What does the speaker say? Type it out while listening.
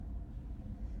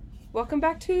Welcome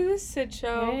back to the Sid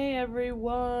Show. Hey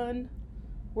everyone.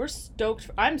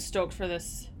 I'm stoked for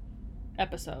this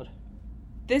episode.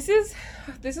 This is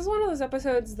one of those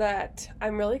episodes that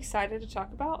I'm really excited to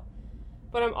talk about,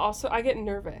 but I get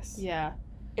nervous. Yeah.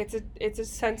 It's a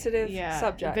sensitive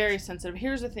subject. Very sensitive.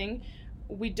 Here's the thing.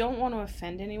 We don't want to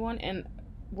offend anyone, and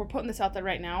we're putting this out there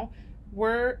right now.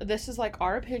 This is like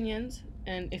our opinions,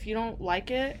 and if you don't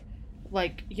like it,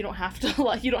 like you don't have to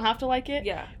like it.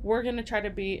 Yeah. We're going to try to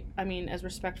be, as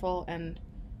respectful and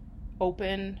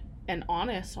open and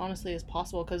honestly as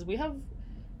possible, because we have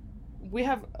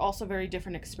also very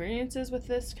different experiences with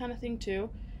this kind of thing too.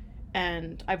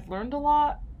 And I've learned a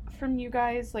lot from you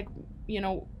guys,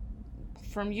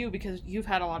 from you, because you've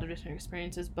had a lot of different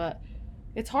experiences, but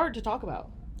it's hard to talk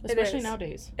about, especially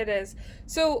nowadays. It is.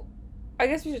 So I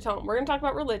guess we should tell them we're going to talk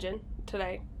about religion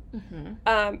today.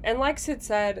 Mm-hmm. And like Sid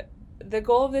said, the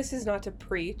goal of this is not to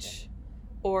preach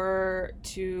but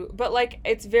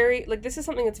it's very, this is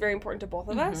something that's very important to both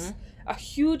of us. A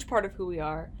huge part of who we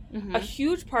are. A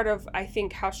huge part of, I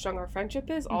think, how strong our friendship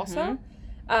is also.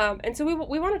 And so we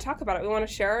want to talk about it. We want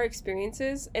to share our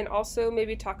experiences and also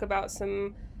maybe talk about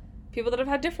some people that have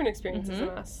had different experiences than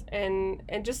us. And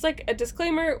just like a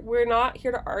disclaimer, we're not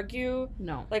here to argue.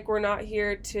 No. We're not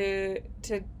here to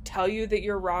tell you that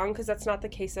you're wrong, because that's not the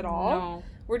case at all. No.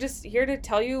 We're just here to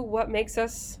tell you what makes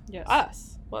us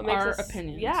us. What makes our us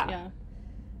opinions. Yeah.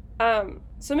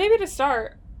 So maybe to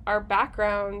start, our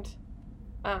background,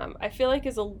 I feel like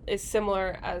is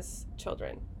similar as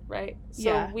children, right?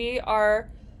 So we are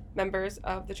members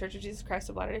of the Church of Jesus Christ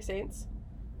of Latter-day Saints.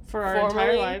 For our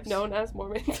entire lives. Known as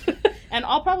Mormons. And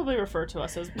I'll probably refer to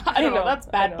us as, I don't know, that's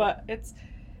bad, but it's,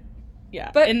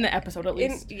 but in the episode at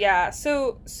least.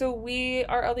 So we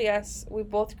are LDS. We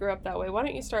both grew up that way. Why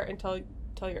don't you start and tell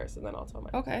yours, and then I'll tell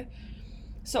mine. Okay.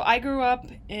 So I grew up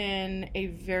in a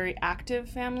very active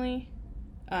family.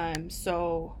 They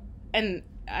still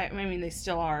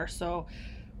are. So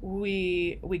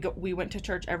we went to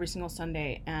church every single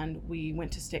Sunday, and we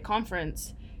went to state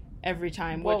conference every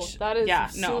time. Whoa, which that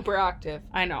is super active.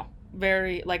 I know.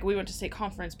 Very, we went to state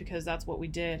conference because that's what we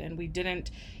did, and we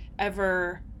didn't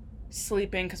ever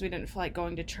sleep in because we didn't feel like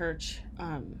going to church.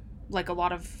 Like a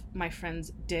lot of my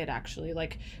friends did, actually.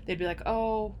 They'd be like,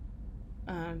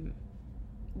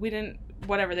 we didn't,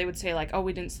 whatever, they would say,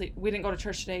 we didn't go to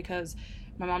church today because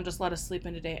my mom just let us sleep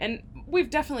in today. And we've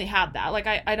definitely had that.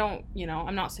 I don't,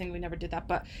 I'm not saying we never did that,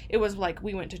 but it was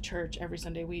we went to church every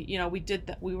Sunday. We did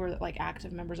that. We were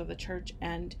active members of the church.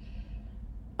 And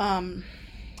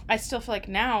I still feel like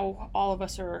now all of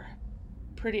us are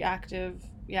pretty active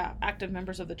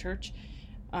members of the church.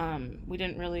 We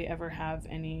didn't really ever have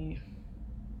any,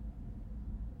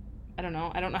 I don't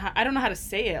know how to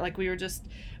say it.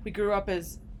 We grew up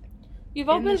as, you've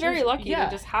all been very lucky to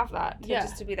just have that,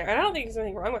 just to be there. And I don't think there's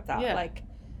anything wrong with that. Yeah.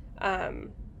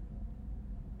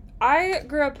 I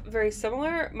grew up very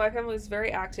similar. My family was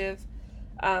very active.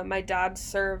 My dad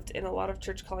served in a lot of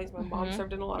church callings. My mom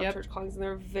served in a lot of church callings, and they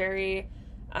were very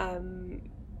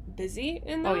busy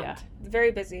in that. Oh, yeah.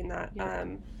 Very busy in that.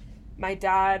 Yep. My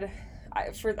dad,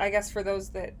 I guess for those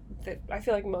that I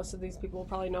feel like most of these people will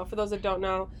probably know. For those that don't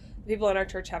know, the people in our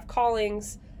church have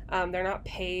callings. They're not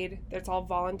paid. It's all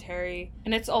voluntary.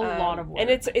 And it's a lot of work. And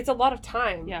it's a lot of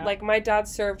time. Yeah. My dad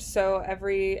served, so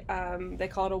every, they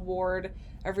call it a ward.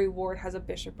 Every ward has a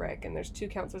bishopric, and there's 2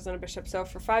 counselors and a bishop. So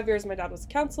for 5 years, my dad was a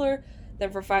counselor. Then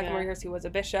for 5 more years, he was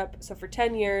a bishop. So for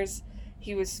 10 years,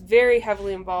 he was very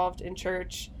heavily involved in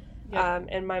church. Yep.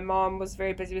 And my mom was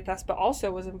very busy with us, but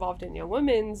also was involved in Young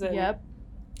Women's. And,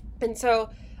 and so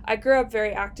I grew up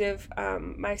very active.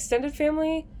 My extended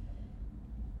family,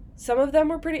 some of them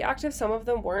were pretty active, some of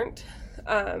them weren't.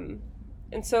 And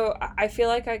so I feel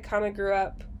like I kind of grew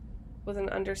up with an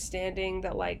understanding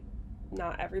that,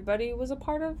 not everybody was a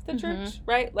part of the church,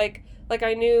 right?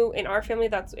 I knew in our family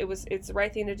it's the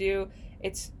right thing to do.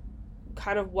 It's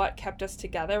kind of what kept us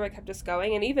together, what kept us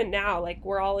going. And even now,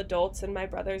 we're all adults, and my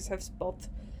brothers have both,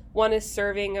 one is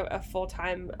serving a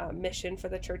full-time mission for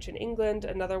the church in England.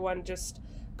 Another one just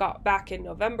got back in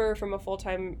November from a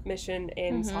full-time mission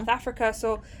in South Africa.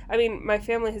 So, my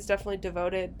family has definitely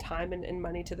devoted time and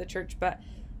money to the church, but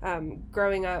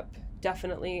growing up,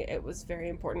 definitely it was very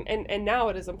important. And now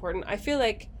it is important. I feel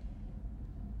like,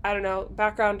 I don't know,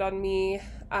 background on me,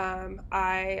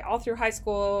 I, all through high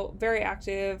school, very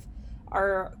active.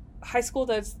 Our high school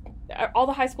all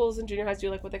the high schools and junior highs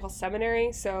do what they call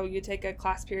seminary. So you take a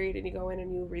class period and you go in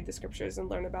and you read the scriptures and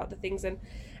learn about the things. And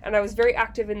I was very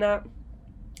active in that.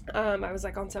 I was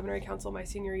on seminary council my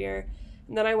senior year.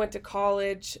 And then I went to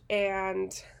college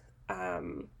and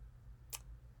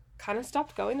kind of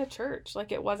stopped going to church.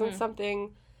 It wasn't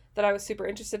something that I was super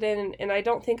interested in, and I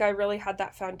don't think I really had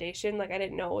that foundation. Like, I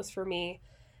didn't know it was for me,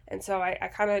 and so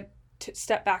I kind of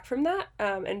stepped back from that,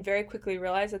 and very quickly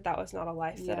realized that that was not a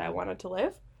life that I wanted to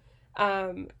live.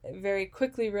 Very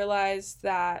quickly realized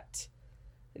that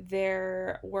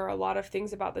there were a lot of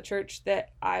things about the church that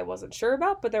I wasn't sure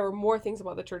about, but there were more things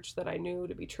about the church that I knew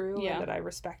to be true and that I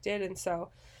respected. And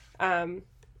so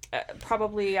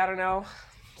probably, I don't know,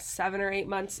 7 or 8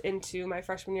 months into my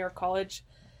freshman year of college,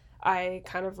 I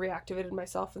kind of reactivated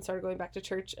myself and started going back to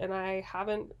church, and I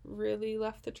haven't really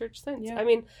left the church since. I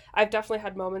mean, I've definitely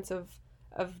had moments of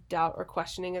doubt or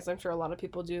questioning, as I'm sure a lot of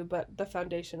people do, but the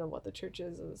foundation of what the church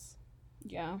is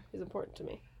important to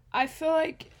me. I feel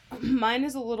like mine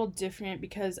is a little different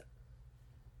because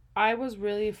I was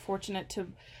really fortunate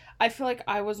I feel like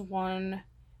I was one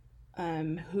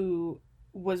who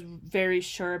was very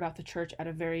sure about the church at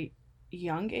a very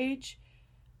young age.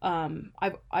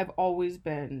 I've always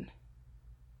been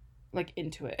like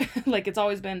into it. Like, it's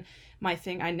always been my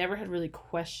thing. I never had really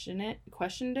questioned it.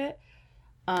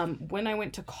 When I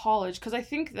went to college, because I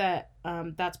think that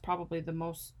that's probably the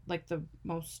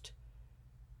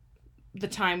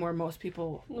time where most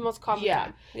people, the most common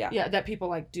time. That people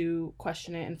like do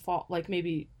question it and fall, like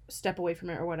maybe step away from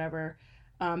it or whatever,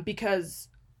 because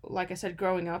like I said,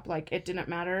 growing up, like, it didn't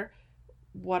matter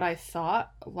what I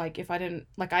thought. Like, if I didn't,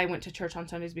 like, I went to church on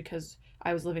Sundays because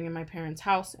I was living in my parents'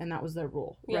 house and that was their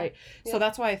rule, right? So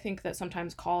that's why I think that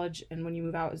sometimes college and when you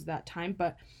move out is that time.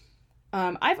 But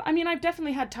I've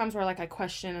definitely had times where, like, I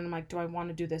question and I'm like, do I want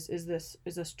to do this? Is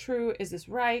this true? Is this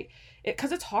right?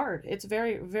 Because it's hard. It's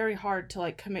very, very hard to,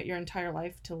 like, commit your entire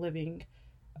life to living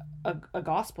a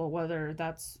gospel, whether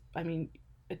that's,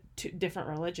 to different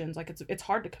religions. Like, it's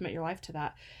hard to commit your life to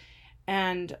that.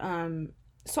 And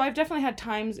so I've definitely had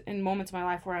times and moments in my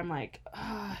life where I'm like,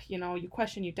 you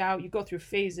question, you doubt, you go through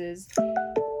phases.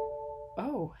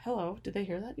 Oh, hello. Did they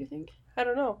hear that, do you think? I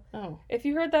don't know. Oh. If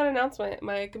you heard that announcement,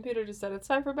 my computer just said it's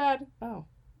time for bed. Oh.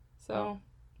 So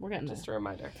we're getting just a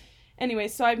reminder. Anyway,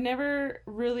 so I've never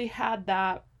really had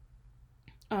that.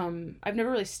 I've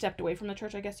never really stepped away from the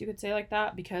church, I guess you could say, like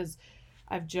that, because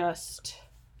I've just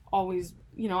always,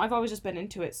 I've always just been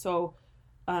into it. So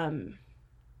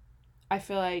I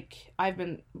feel like I've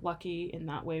been lucky in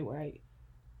that way where I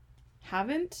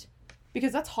haven't.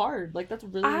 Because that's hard. Like, that's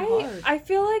really hard. I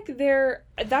feel like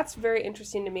that's very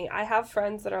interesting to me. I have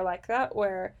friends that are like that,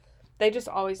 where they just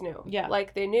always knew. Yeah.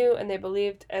 Like, they knew and they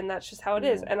believed, and that's just how it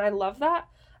is. And I love that.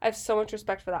 I have so much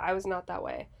respect for that. I was not that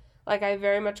way. Like, I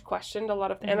very much questioned a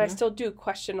lot of, and I still do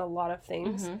question a lot of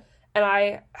things. And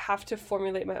I have to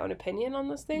formulate my own opinion on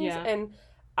those things. Yeah. And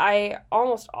I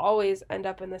almost always end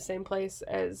up in the same place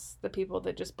as the people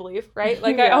that just believe, right?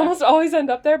 Like, I almost always end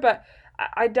up there, but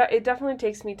it definitely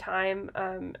takes me time,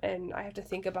 and I have to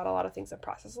think about a lot of things and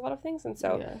process a lot of things. And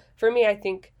so for me, I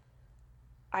think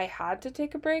I had to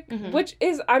take a break, which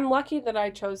is, I'm lucky that I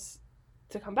chose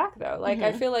to come back, though. Like,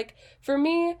 I feel like for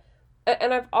me,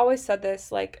 and I've always said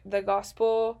this, like, the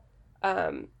gospel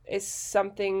is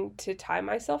something to tie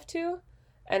myself to,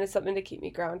 and it's something to keep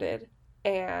me grounded.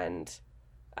 And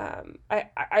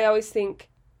I always think,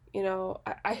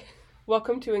 I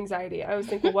welcome to anxiety. I always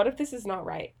think, well, what if this is not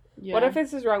right? Yeah. What if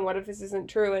this is wrong? What if this isn't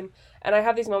true? And I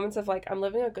have these moments of, like, I'm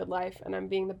living a good life and I'm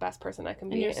being the best person I can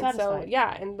be. And so,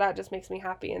 and that just makes me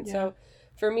happy. And so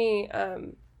for me,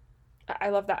 I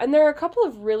love that. And there are a couple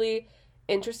of really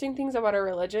interesting things about our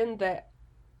religion that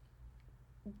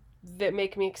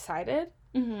make me excited.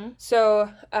 So,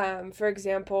 for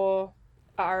example,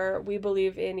 we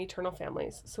believe in eternal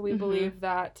families. So we believe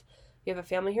that you have a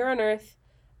family here on earth,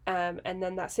 and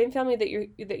then that same family that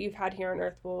you've had here on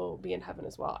earth will be in heaven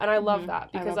as well. And I love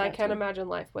that, because I can't imagine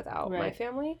life without my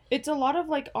family. It's a lot of,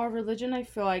 like, our religion, I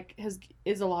feel like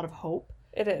is a lot of hope.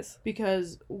 It is.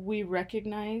 Because we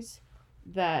recognize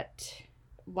that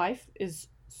life is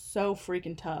so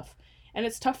freaking tough. And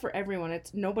it's tough for everyone.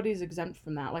 Nobody's exempt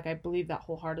from that. Like, I believe that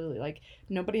wholeheartedly. Like,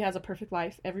 nobody has a perfect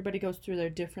life. Everybody goes through their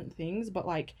different things. But,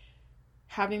 like,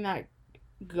 having that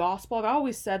gospel, I've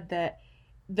always said that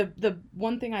the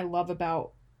one thing I love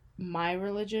about my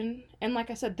religion, and like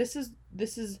I said, this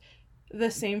is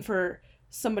the same for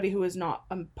somebody who is not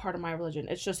a part of my religion.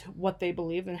 It's just what they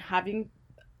believe. And having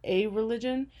a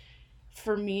religion,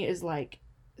 for me, is like,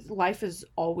 life is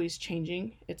always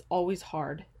changing. It's always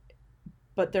hard.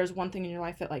 But there's one thing in your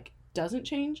life that, like, doesn't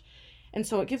change. And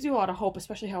so it gives you a lot of hope,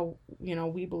 especially how,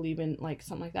 we believe in, like,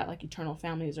 something like that, like eternal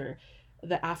families or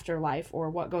the afterlife or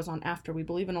what goes on after. We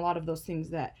believe in a lot of those things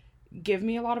that give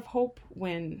me a lot of hope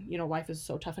when, life is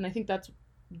so tough. And I think that's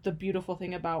the beautiful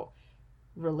thing about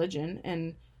religion.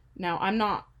 And now I'm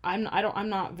not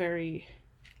very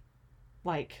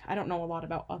like, I don't know a lot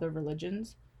about other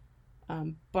religions,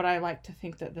 but I like to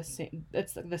think that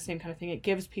it's the same kind of thing. It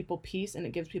gives people peace and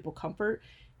it gives people comfort.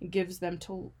 It gives them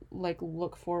to, like,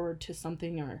 look forward to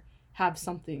something or have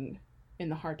something in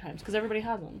the hard times, because everybody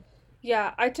has them.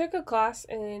 Yeah, I took a class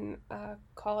in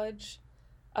college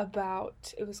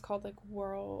about, it was called like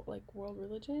world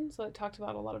religion, so it talked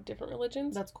about a lot of different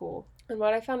religions. That's cool. And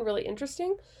what I found really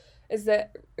interesting is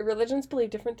that religions believe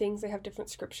different things. They have different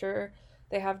scripture,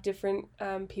 they have different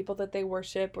people that they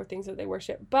worship or things that they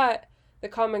worship, but the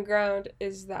common ground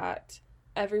is that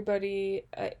everybody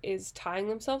is tying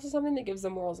themselves to something that gives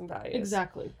them morals and values.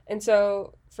 Exactly. And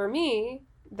so for me,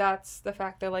 that's the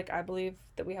fact that, like, I believe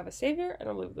that we have a Savior, and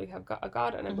I believe we have a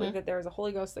God, and I believe that there is a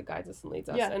Holy Ghost that guides us and leads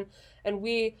us. Yeah. And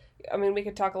we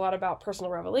could talk a lot about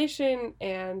personal revelation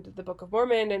and the Book of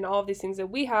Mormon and all of these things that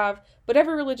we have, but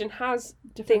every religion has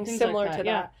different things similar like that,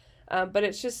 to that. But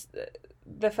it's just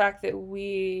the fact that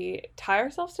we tie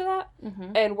ourselves to that,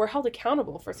 and we're held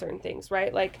accountable for certain things,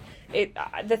 right? Like,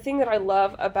 the thing that I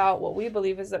love about what we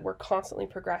believe is that we're constantly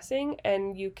progressing,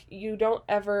 and you don't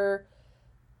ever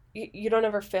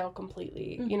fail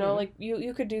completely. You know, like,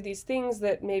 you could do these things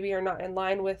that maybe are not in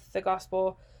line with the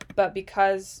gospel, but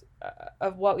because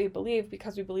of what we believe,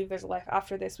 because we believe there's a life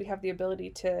after this, we have the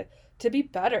ability to be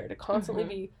better, to constantly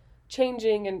be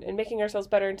changing and making ourselves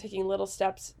better and taking little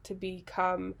steps to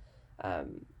become a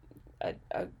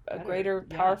greater,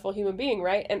 powerful human being,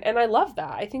 right? And I love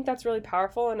that. I think that's really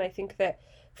powerful, and I think that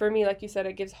for me, like you said,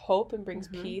 it gives hope and brings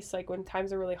peace. Like, when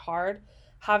times are really hard,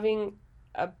 having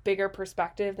a bigger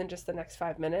perspective than just the next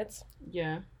 5 minutes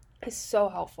is so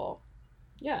helpful.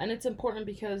 Yeah, and it's important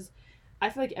because I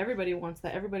feel like everybody wants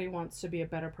that. Everybody wants to be a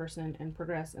better person and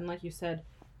progress. And like you said,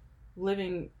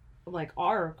 living like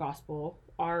our gospel,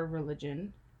 our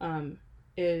religion,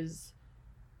 is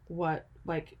what,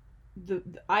 like,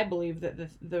 I believe that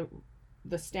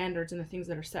the standards and the things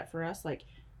that are set for us, like,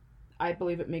 I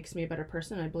believe it makes me a better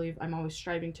person. I believe I'm always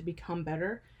striving to become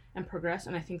better and progress,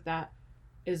 and I think that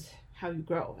is how you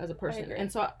grow as a person.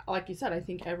 And so, like you said, I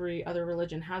think every other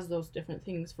religion has those different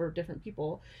things for different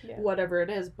people, whatever it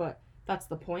is, but that's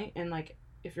the point. And, like,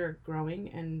 if you're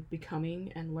growing and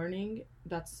becoming and learning,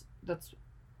 that's why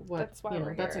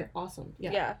we're that's here. Awesome.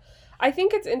 Yeah. I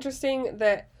think it's interesting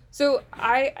that, so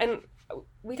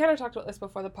we kind of talked about this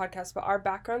before the podcast, but our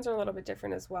backgrounds are a little bit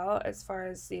different as well, as far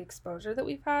as the exposure that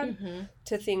we've had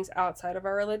to things outside of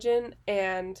our religion.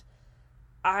 And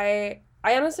I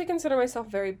honestly consider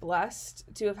myself very blessed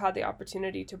to have had the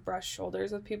opportunity to brush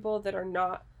shoulders with people that are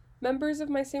not members of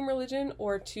my same religion,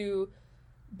 or to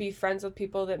be friends with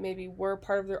people that maybe were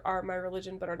part of my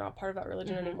religion but are not part of that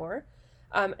religion anymore.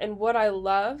 And what I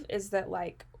love is that,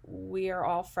 like, we are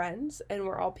all friends and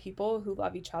we're all people who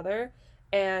love each other.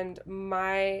 And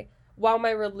while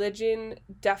my religion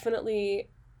definitely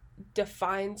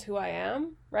defines who I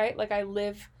am, right? Like, I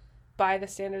live by the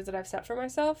standards that I've set for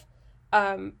myself.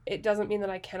 It doesn't mean that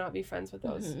I cannot be friends with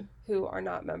those who are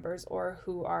not members or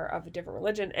who are of a different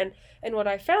religion. And what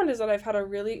I found is that I've had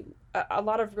a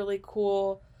lot of really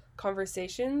cool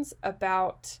conversations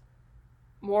about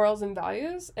morals and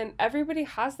values, and everybody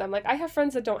has them. Like, I have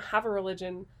friends that don't have a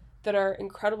religion that are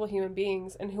incredible human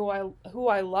beings and who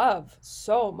I love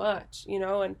so much, you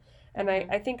know, and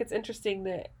I think it's interesting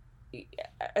that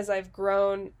as I've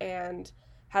grown and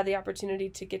had the opportunity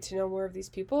to get to know more of these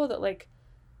people, that, like,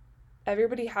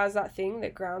 everybody has that thing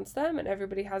that grounds them, and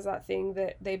everybody has that thing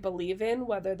that they believe in,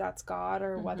 whether that's God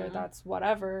or whether that's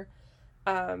whatever.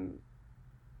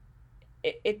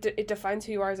 It defines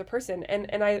who you are as a person.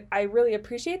 And I really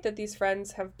appreciate that these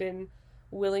friends have been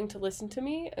willing to listen to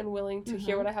me and willing to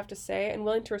hear what I have to say and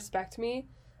willing to respect me.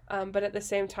 But at the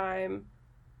same time,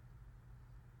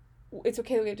 it's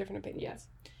okay that we have different opinions. Yes.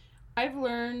 I've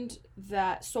learned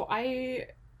that, so I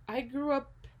grew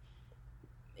up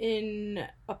in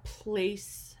a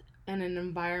place and an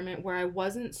environment where I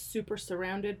wasn't super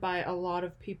surrounded by a lot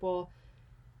of people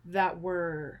that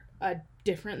were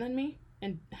different than me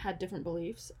and had different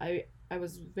beliefs. I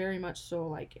was very much so,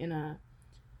 like,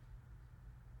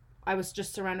 I was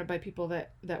just surrounded by people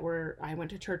that I went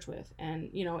to church with, and,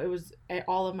 you know, it was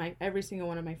every single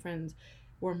one of my friends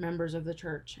were members of the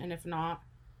church, and if not,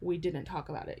 we didn't talk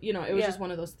about it. You know, it was just one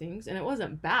of those things, and it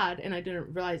wasn't bad, and I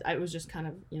didn't realize, I was just kind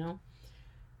of, you know.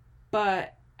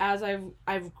 But as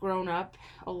I've grown up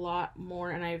a lot more,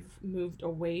 and I've moved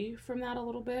away from that a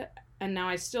little bit, and now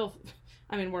we're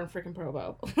in freaking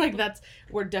Provo. Like,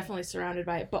 we're definitely surrounded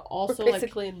by it, but also, we're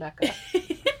basically, like, in Mecca.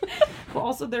 But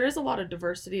also, there is a lot of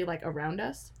diversity, like, around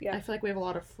us. Yeah. I feel like we have a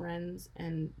lot of friends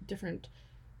and different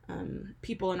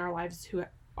people in our lives who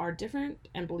are different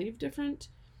and believe different.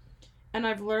 And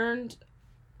I've learned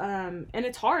and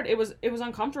it's hard. It was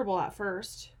uncomfortable at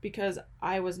first because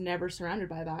I was never surrounded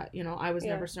by that. You know, I was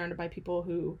never surrounded by people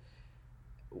who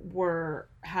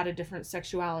had a different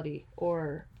sexuality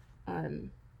or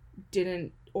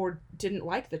didn't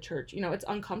like the church. You know, it's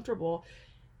uncomfortable.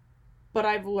 But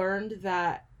I've learned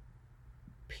that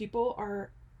people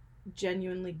are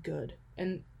genuinely good,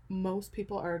 and most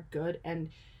people are good, and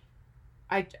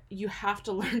you have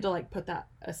to learn to like put that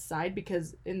aside,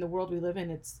 because in the world we live in,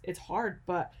 it's hard.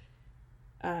 But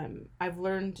I've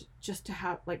learned just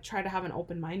to try to have an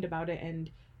open mind about it, and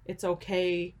it's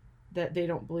okay that they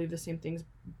don't believe the same things,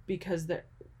 because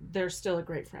they're still a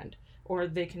great friend, or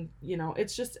they can, you know,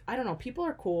 it's just, I don't know, people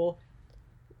are cool,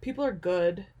 people are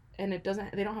good, and they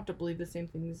don't have to believe the same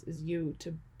things as you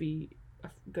to be a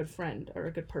good friend or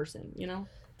a good person, you know?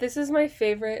 This is my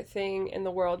favorite thing in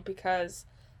the world, because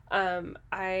I've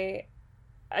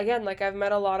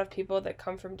met a lot of people that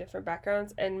come from different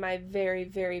backgrounds, and my very,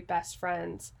 very best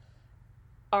friends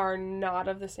are not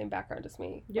of the same background as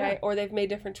me, right? Or they've made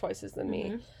different choices than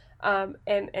me.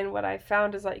 And what I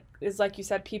found is like you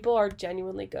said, people are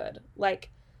genuinely good.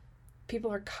 Like,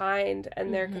 people are kind,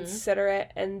 and they're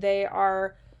considerate, and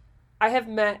I have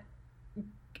met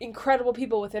incredible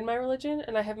people within my religion,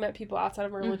 and I have met people outside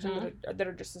of my religion that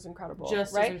are just as incredible.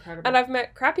 Just right? as incredible. And I've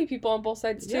met crappy people on both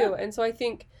sides too. And so I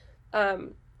think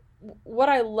what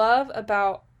I love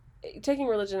about taking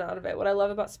religion out of it, what I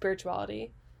love about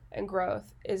spirituality and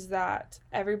growth, is that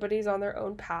everybody's on their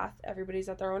own path, everybody's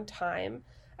at their own time,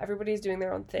 everybody's doing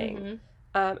their own thing.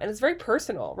 And it's very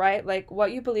personal, right? Like,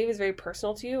 what you believe is very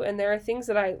personal to you, and there are things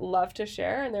that I love to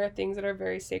share, and there are things that are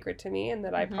very sacred to me and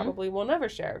that I probably will never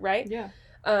share, right? Yeah.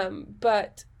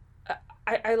 But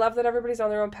I love that everybody's on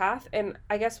their own path, and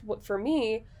I guess for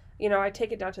me, you know, I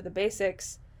take it down to the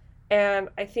basics, and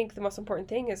I think the most important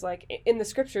thing is, like, in the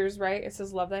scriptures, right, it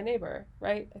says love thy neighbor,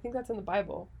 right? I think that's in the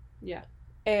Bible. Yeah.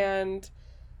 And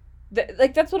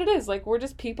that's what it is. Like, we're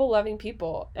just people loving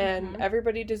people, and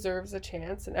everybody deserves a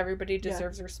chance, and everybody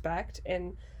deserves respect.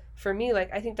 And for me, like,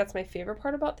 I think that's my favorite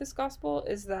part about this gospel,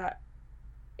 is that,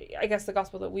 I guess the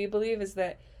gospel that we believe is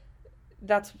that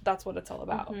that's what it's all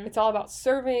about. It's all about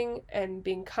serving and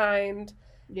being kind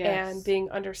and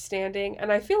being understanding.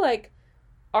 And I feel like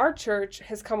our church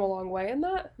has come a long way in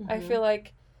that. I feel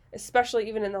like, especially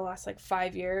even in the last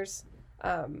 5 years,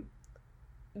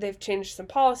 they've changed some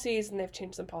policies, and they've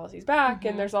changed some policies back,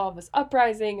 and there's all of this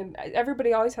uprising, and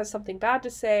everybody always has something bad to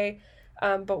say.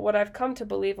 But what I've come to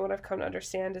believe and what I've come to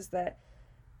understand is that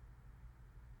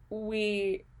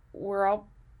we're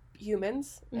all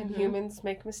humans, and humans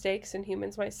make mistakes, and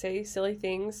humans might say silly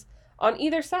things on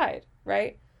either side,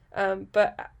 right?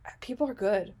 But people are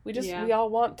good. We all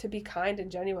want to be kind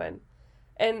and genuine.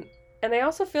 And I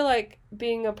also feel like,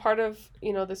 being a part of,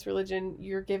 you know, this religion,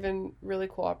 you're given really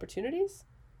cool opportunities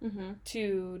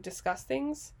to discuss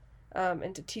things,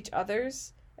 and to teach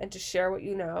others, and to share what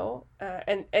you know.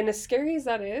 And as scary as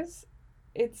that is,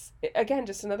 it's, again,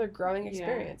 just another growing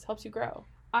experience. Helps you grow.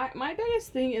 My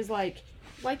biggest thing is, like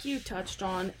you touched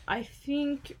on, I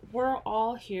think we're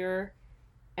all here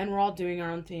and we're all doing our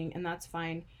own thing, and that's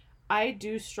fine. I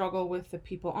do struggle with the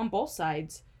people on both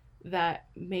sides that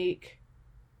make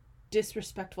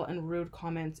disrespectful and rude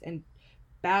comments and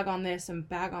bag on this and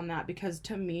bag on that, because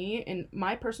to me, in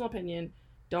my personal opinion,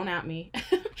 don't at me.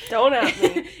 Don't at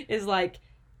me. Is like,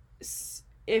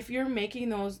 if you're making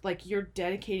those, like, you're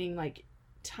dedicating like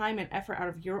time and effort out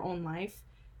of your own life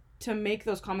to make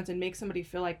those comments and make somebody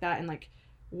feel like that, and like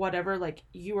whatever, like,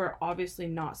 you are obviously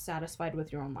not satisfied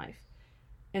with your own life.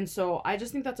 And so I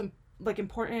just think that's like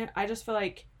important. I just feel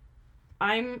like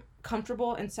I'm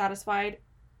comfortable and satisfied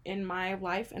in my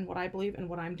life and what I believe and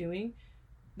what I'm doing,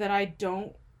 that I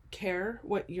don't care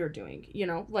what you're doing, you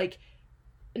know? Like,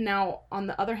 now, on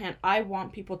the other hand, I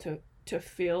want people to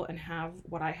feel and have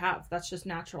what I have. That's just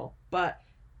natural. But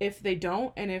if they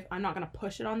don't, and if I'm not going to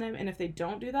push it on them, and if they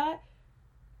don't do that,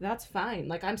 that's fine.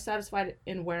 Like, I'm satisfied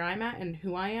in where I'm at and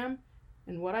who I am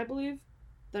and what I believe,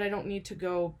 that I don't need to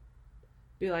go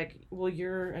be like, well,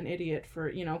 you're an idiot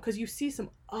for, you know, because you see some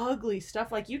ugly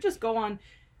stuff. Like, you just go on,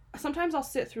 sometimes I'll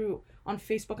sit through on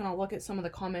Facebook and I'll look at some of the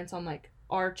comments on, like,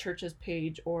 our church's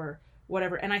page or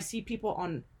whatever, and I see people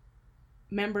on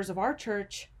members of our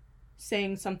church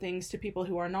saying some things to people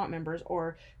who are not members,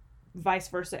 or vice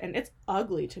versa, and it's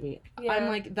ugly to me. Yeah. I'm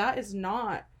like, that is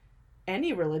not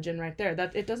any religion right there.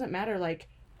 That it doesn't matter. Like,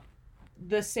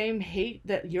 the same hate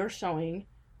that you're showing,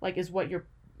 like, is what you're,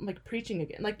 like, preaching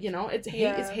again. Like, you know, it's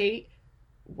hate is hate,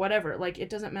 whatever. Like, it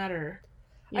doesn't matter.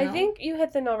 I think you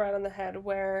hit the nail right on the head,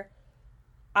 where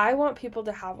I want people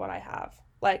to have what I have.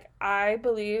 Like, I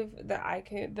believe that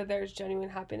that there's genuine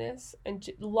happiness and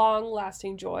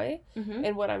long-lasting joy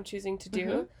in what I'm choosing to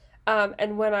do.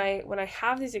 And when I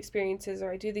have these experiences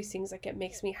or I do these things, like, it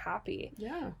makes me happy.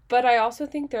 Yeah. But I also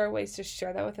think there are ways to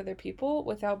share that with other people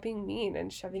without being mean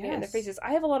and shoving it in their faces.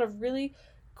 I have a lot of really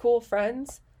cool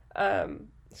friends.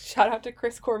 Shout out to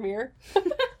Chris Cormier.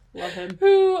 Love him.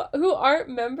 Who aren't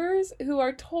members, who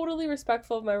are totally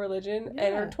respectful of my religion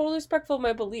and are totally respectful of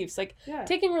my beliefs. Like,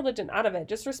 taking religion out of it,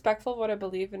 just respectful of what I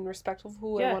believe and respectful of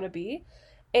who I want to be.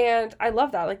 And I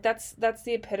love that. Like, that's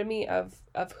the epitome of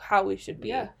how we should be.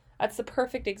 Yeah. That's the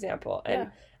perfect example.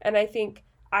 And I think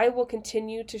I will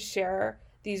continue to share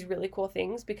these really cool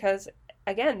things because,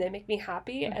 again, they make me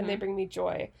happy and they bring me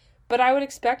joy. But I would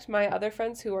expect my other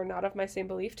friends who are not of my same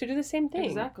belief to do the same thing.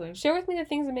 Exactly. Share with me the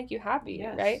things that make you happy,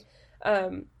 right?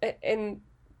 And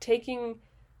taking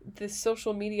the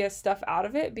social media stuff out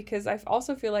of it, because I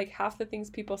also feel like half the things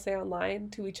people say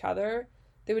online to each other,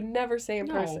 they would never say in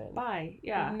person. Bye.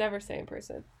 Yeah. They would never say in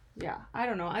person. Yeah. I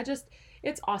don't know.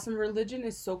 It's awesome. Religion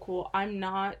is so cool. I'm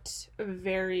not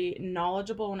very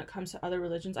knowledgeable when it comes to other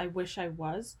religions. I wish I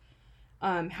was.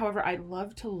 However, I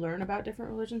love to learn about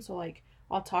different religions. So, like,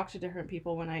 I'll talk to different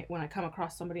people when I come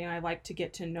across somebody, and I like to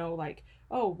get to know, like,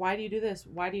 oh, why do you do this?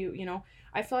 Why do you,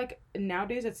 I feel like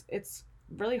nowadays it's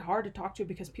really hard to talk to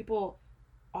because people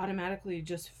automatically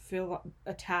just feel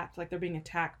attacked, like they're being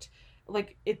attacked.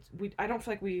 Like, I don't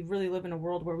feel like we really live in a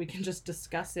world where we can just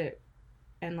discuss it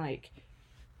and, like,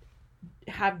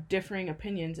 have differing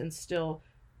opinions and still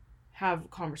have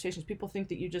conversations. People think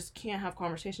that you just can't have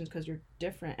conversations because you're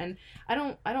different, and I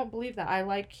don't believe that. I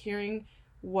like hearing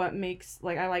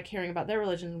I like hearing about their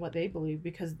religion and what they believe,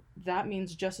 because that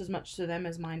means just as much to them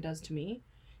as mine does to me.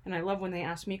 And I love when they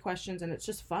ask me questions, and it's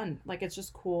just fun. Like, it's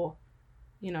just cool,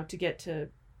 to get to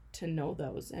know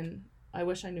those. And I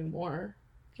wish I knew more.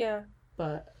 Yeah.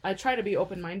 But I try to be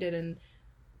open-minded and,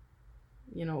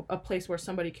 a place where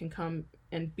somebody can come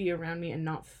and be around me and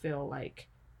not feel like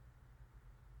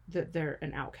that they're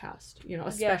an outcast,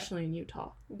 especially in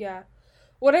Utah. Yeah.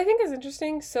 What I think is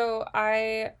interesting, so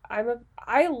I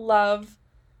love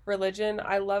religion.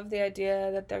 I love the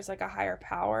idea that there's, like, a higher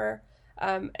power.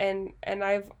 And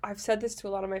I've said this to a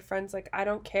lot of my friends, like, I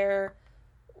don't care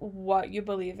what you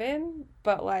believe in,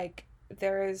 but, like,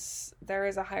 there is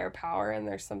a higher power, and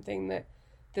there's something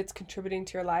that's contributing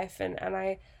to your life. And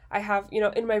I have,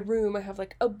 in my room, I have,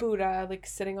 like, a Buddha, like,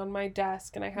 sitting on my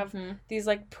desk, and I have these,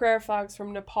 like, prayer flags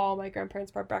from Nepal my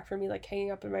grandparents brought back for me, like,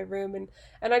 hanging up in my room,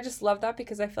 and I just love that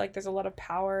because I feel like there's a lot of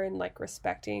power in, like,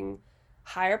 respecting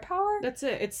higher power. That's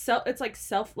it. It's like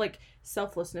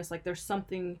selflessness, like, there's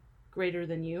something greater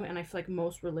than you, and I feel like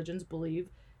most religions believe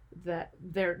that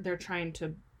they're trying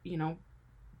to,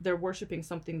 they're worshiping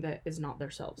something that is not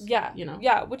themselves. Yeah.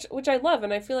 Yeah, which I love,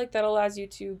 and I feel like that allows you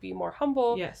to be more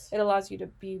humble. Yes. It allows you to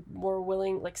be more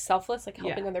willing, like, selfless, like,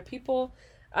 helping other people.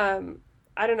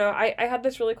 I don't know. I had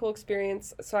this really cool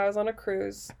experience. So I was on a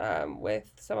cruise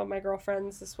with some of my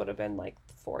girlfriends. This would have been, like,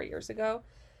 4 years ago.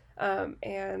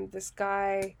 And this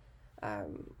guy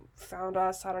found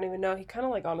us. I don't even know. He kind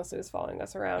of, like, honestly was following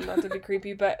us around, not to be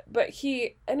creepy, but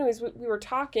anyways, we were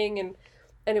talking, and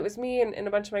it was me and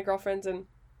a bunch of my girlfriends, and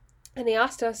he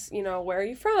asked us, where are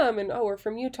you from? And, oh, we're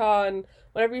from Utah. And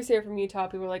whenever you say you're from Utah,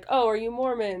 people are like, oh, are you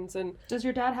Mormons? And does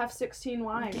your dad have 16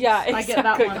 wives? Yeah, exactly. I get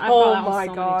that one. Oh my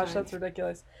gosh, that's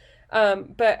ridiculous.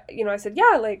 But I said,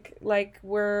 yeah, like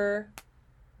we're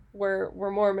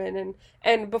Mormon.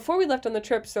 And before we left on the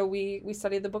trip, so we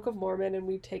studied the Book of Mormon, and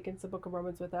we've taken some Book of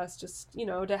Mormons with us, just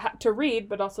to read,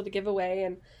 but also to give away.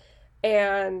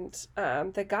 And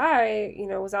the guy,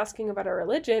 was asking about our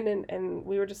religion, and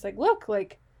we were just like, look,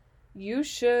 like, you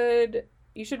should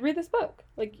read this book.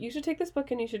 Like, you should take this book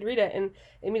and you should read it. And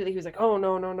immediately he was like, oh,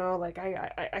 no, like,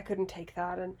 I couldn't take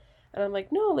that. And I'm like,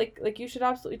 no, like you should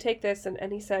absolutely take this.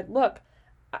 And he said, look,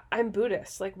 I'm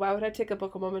Buddhist. Like, why would I take a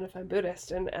Book of Mormon if I'm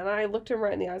Buddhist? And I looked him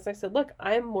right in the eyes and I said, look,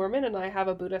 I'm Mormon, and I have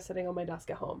a Buddha sitting on my desk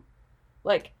at home.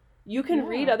 Like, you can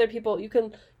read other people, you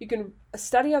can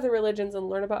study other religions and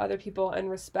learn about other people and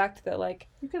respect that, like,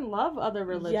 you can love other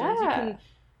religions.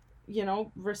 You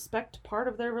can, respect part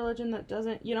of their religion that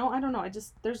doesn't, I don't know.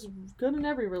 There's good in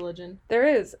every religion. There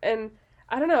is. And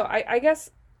I don't know. I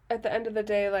guess at the end of the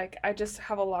day, like, I just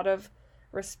have a lot of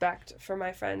respect for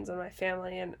my friends and my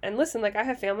family. And listen, like, I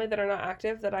have family that are not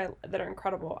active that are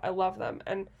incredible. I love them.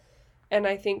 And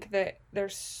I think that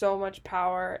there's so much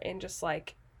power in just,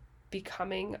 like,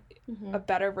 becoming a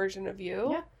better version of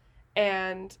you. Yeah.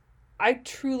 And I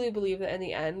truly believe that in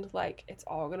the end, like, it's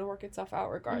all going to work itself out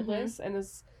regardless. And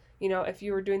as if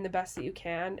you were doing the best that you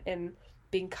can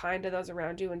being kind to those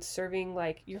around you and serving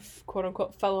like your quote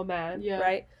unquote fellow man, Yeah.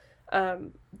 right?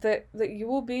 That you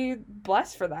will be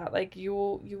blessed for that. Like you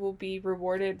will be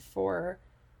rewarded for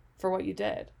what you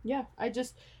did. Yeah,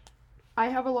 I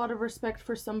have a lot of respect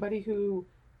for somebody who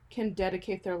can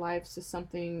dedicate their lives to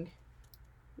something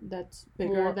that's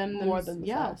bigger than more than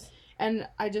themselves. Yeah. And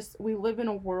we live in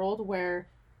a world where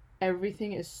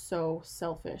everything is so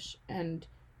selfish, and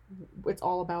it's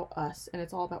all about us, and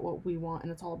it's all about what we want,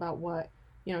 and it's all about what,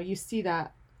 you see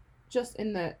that just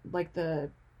in the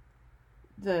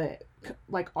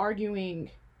like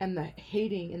arguing and the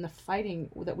hating and the fighting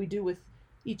that we do with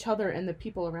each other and the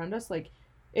people around us. Like,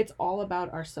 it's all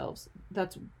about ourselves.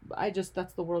 That's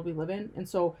the world we live in. And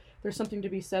so there's something to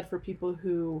be said for people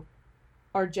who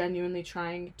are genuinely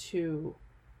trying to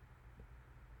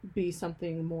be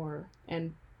something more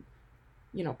and,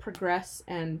 progress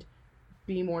and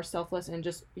be more selfless, and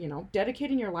just,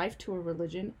 dedicating your life to a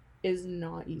religion is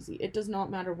not easy. It does not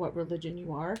matter what religion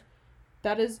you are.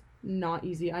 That is not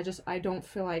easy. I don't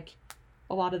feel like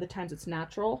a lot of the times it's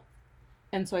natural.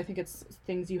 And so I think it's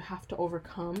things you have to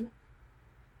overcome.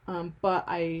 But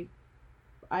I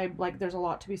like, there's a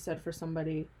lot to be said for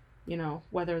somebody,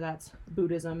 whether that's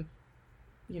Buddhism,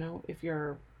 if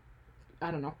you're,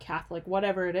 I don't know, Catholic,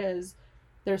 whatever it is,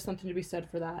 there's something to be said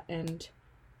for that. And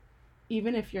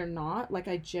even if you're not, like,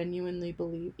 I genuinely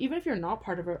believe, even if you're not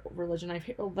part of a religion,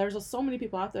 there's so many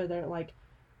people out there that are like,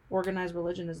 organized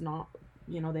religion is not,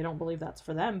 they don't believe that's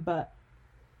for them. But,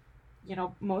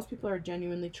 most people are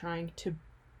genuinely trying to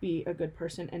be a good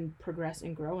person and progress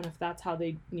and grow. And if that's how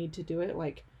they need to do it,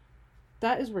 like,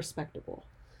 that is respectable.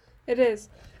 It is.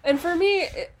 And for me,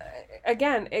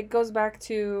 again, it goes back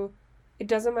to, it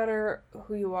doesn't matter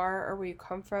who you are or where you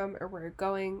come from or where you're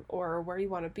going or where you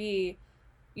want to be.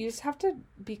 You just have to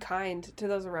be kind to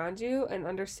those around you and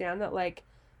understand that, like,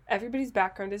 everybody's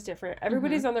background is different.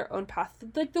 Everybody's on their own path.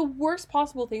 Like, the worst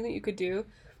possible thing that you could do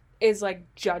is,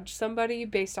 like, judge somebody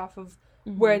based off of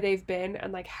where they've been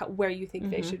and, like, where you think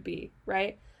they should be,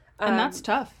 right? And that's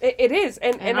tough. It is.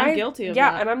 And I'm guilty of that.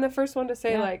 Yeah, and I'm the first one to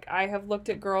say, like, I have looked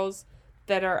at girls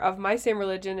that are of my same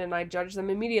religion and I judge them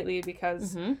immediately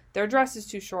because their dress is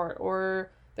too short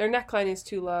or their neckline is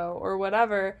too low or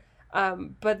whatever.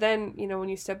 But then, when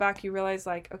you step back, you realize,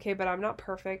 like, okay, but I'm not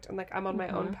perfect, and, like, I'm on my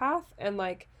own path, and,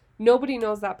 like, nobody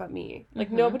knows that but me.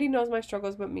 Like, nobody knows my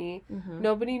struggles but me.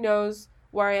 Nobody knows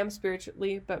where I am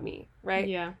spiritually but me, right?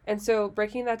 Yeah. And so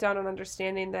breaking that down and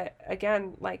understanding that,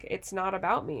 again, like, it's not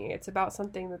about me. It's about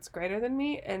something that's greater than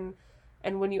me, and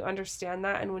when you understand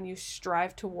that and when you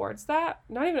strive towards that,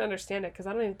 not even understand it, because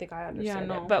I don't even think I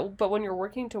understand it, but when you're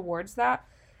working towards that,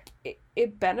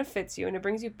 it benefits you and it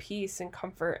brings you peace and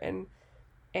comfort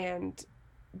and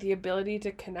the ability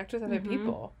to connect with other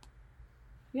people.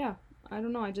 Yeah, I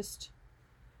don't know.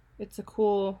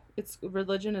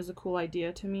 Religion is a cool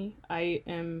idea to me. I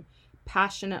am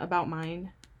passionate about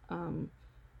mine.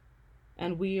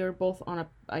 And we are both on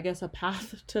a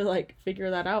path to, like, figure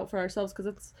that out for ourselves, because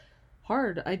it's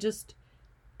hard. I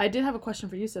did have a question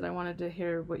for you, Sid. I wanted to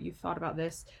hear what you thought about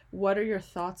this. What are your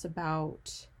thoughts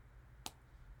about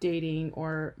dating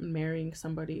or marrying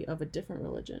somebody of a different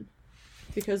religion?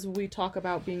 Because we talk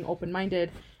about being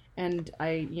open-minded, and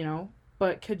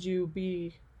but could you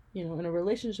be, in a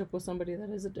relationship with somebody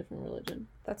that is a different religion?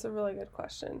 That's a really good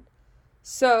question.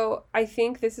 So I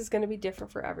think this is going to be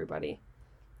different for everybody.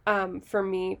 For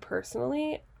me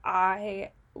personally,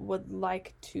 I would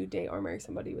like to date or marry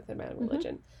somebody within my own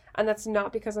religion. And that's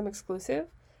not because I'm exclusive,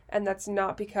 and that's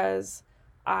not because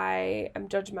I am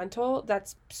judgmental.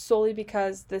 That's solely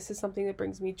because this is something that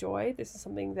brings me joy. This is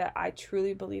something that I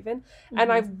truly believe in.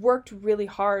 And I've worked really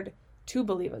hard to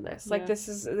believe in this. Like,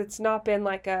 it's not been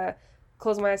like a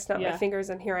close my eyes, snap my fingers,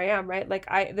 and here I am, right? Like,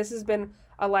 this has been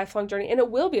a lifelong journey, and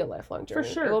it will be a lifelong journey.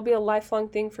 For sure. It will be a lifelong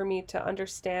thing for me to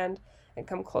understand and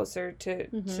come closer to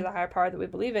the higher power that we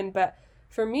believe in. But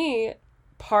for me,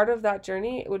 part of that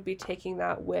journey would be taking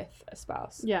that with a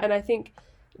spouse. Yeah. And I think,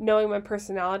 knowing my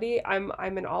personality, I'm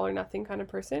an all or nothing kind of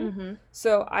person.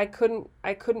 So I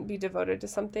couldn't be devoted to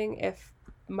something if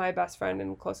my best friend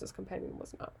and closest companion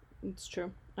was not. It's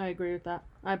true. I agree with that.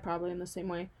 I'm probably in the same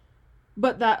way.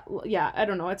 But that, I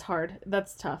don't know. It's hard.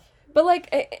 That's tough. But,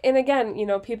 like, and again,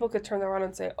 people could turn around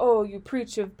and say, oh, you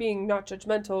preach of being not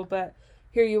judgmental, but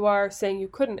here you are saying you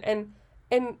couldn't. And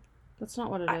that's not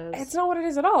what it is. It's not what it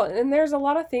is at all. And there's a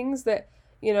lot of things that,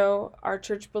 our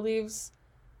church believes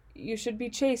you should be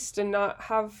chaste and not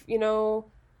have,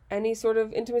 any sort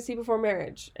of intimacy before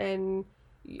marriage. And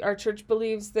our church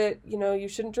believes that, you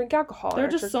shouldn't drink alcohol. There are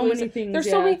just so many things. There's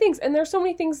so many things. And there's so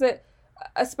many things that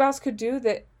a spouse could do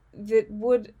that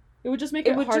would It would just make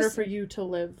it harder for you to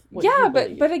live what you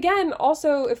believe. but again,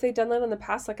 also, if they've done that in the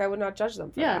past, like, I would not judge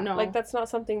them for that. No. Like, that's not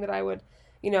something that I would,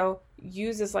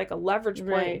 use as, like, a leverage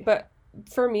point. Right. But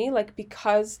for me, like,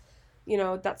 because,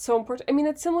 that's so important. I mean,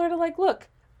 it's similar to, like, look,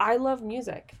 I love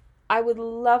music. I would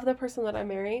love the person that I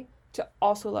marry to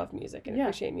also love music and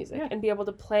appreciate music and be able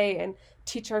to play and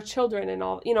teach our children and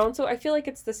all, and so I feel like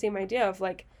it's the same idea of,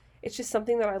 like, it's just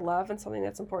something that I love and something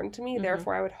that's important to me. Mm-hmm.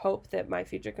 Therefore, I would hope that my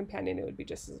future companion, it would be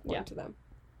just as important to them.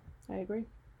 I agree.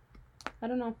 I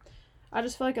don't know. I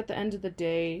just feel like at the end of the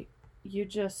day,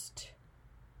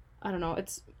 I don't know.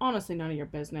 It's honestly none of your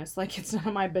business. Like, it's none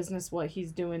of my business what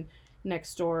he's doing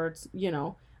next door. It's,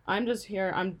 I'm just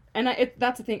here.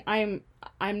 That's the thing. I'm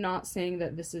not saying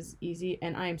that this is easy,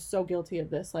 and I am so guilty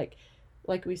of this.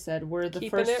 Like we said, we're the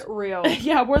Keeping it real.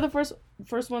 Yeah, we're the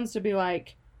first ones to be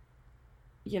like,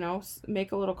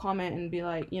 make a little comment and be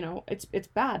like, it's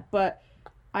bad. But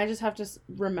I just have to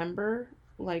remember,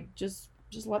 like, just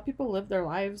let people live their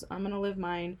lives. I'm gonna live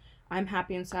mine. I'm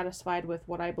happy and satisfied with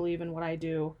what I believe and what I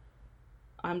do.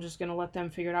 I'm just gonna let them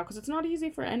figure it out because it's not easy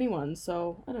for anyone.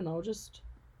 So I don't know, just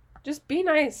be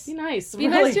nice. Be nice. Be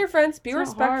nice to your friends. Be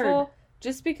respectful.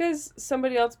 Just because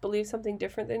somebody else believes something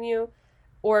different than you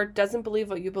or doesn't believe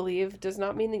what you believe does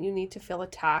not mean that you need to feel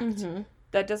attacked. Mm-hmm.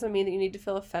 That doesn't mean that you need to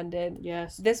feel offended.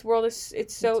 Yes. This world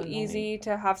it's so easy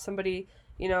to have somebody,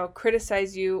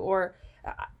 criticize you, or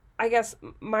I guess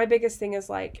my biggest thing is,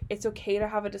 like, it's okay to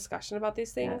have a discussion about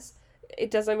these things. Yes.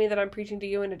 It doesn't mean that I'm preaching to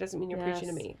you, and it doesn't mean you're preaching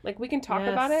to me. Like, we can talk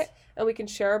about it, and we can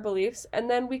share our beliefs, and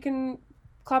then we can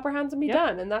clap our hands and be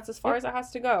done, and that's as far as it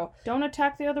has to go. Don't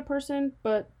attack the other person,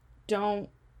 but don't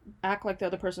act like the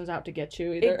other person's out to get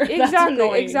you either.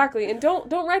 Exactly. And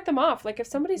don't write them off. Like, if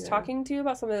somebody's talking to you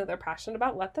about something that they're passionate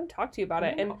about, let them talk to you about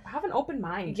it, and have an open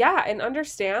mind. Yeah, and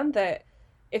understand that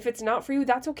if it's not for you,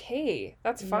 that's okay.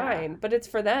 That's fine. But it's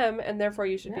for them, and therefore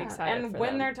you should be excited. And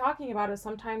when they're talking about it,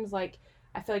 sometimes, like,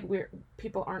 I feel like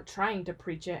people aren't trying to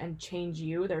preach it and change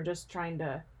you. They're just trying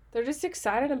to. They're just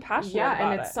excited and passionate about it.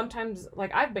 Yeah, and it's sometimes,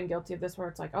 like, I've been guilty of this where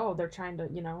it's like, oh, they're trying to,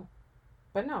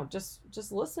 But no, just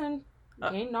listen,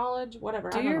 gain knowledge, whatever.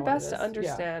 Do your best to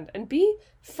understand. And be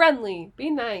friendly. Be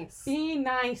nice. Be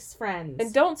nice, friends.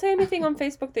 And don't say anything on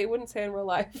Facebook that you wouldn't say in real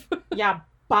life. Yeah,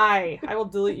 bye. I will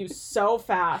delete you so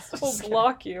fast. I'll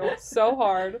block you so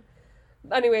hard.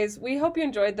 Anyways, we hope you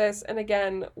enjoyed this. And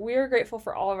again, we're grateful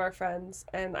for all of our friends.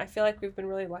 And I feel like we've been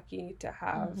really lucky to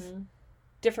have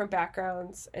different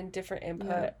backgrounds and different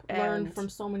input. And learn from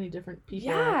so many different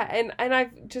people. Yeah, and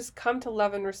I've just come to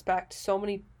love and respect so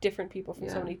many different people from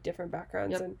so many different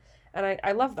backgrounds. Yep. And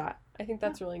I love that. I think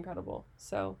that's really incredible.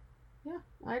 So yeah,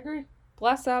 I agree.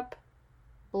 Bless up.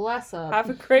 Bless up.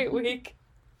 Have a great week.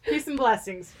 Peace and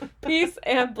blessings. Peace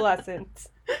and blessings.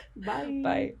 Bye.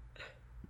 Bye.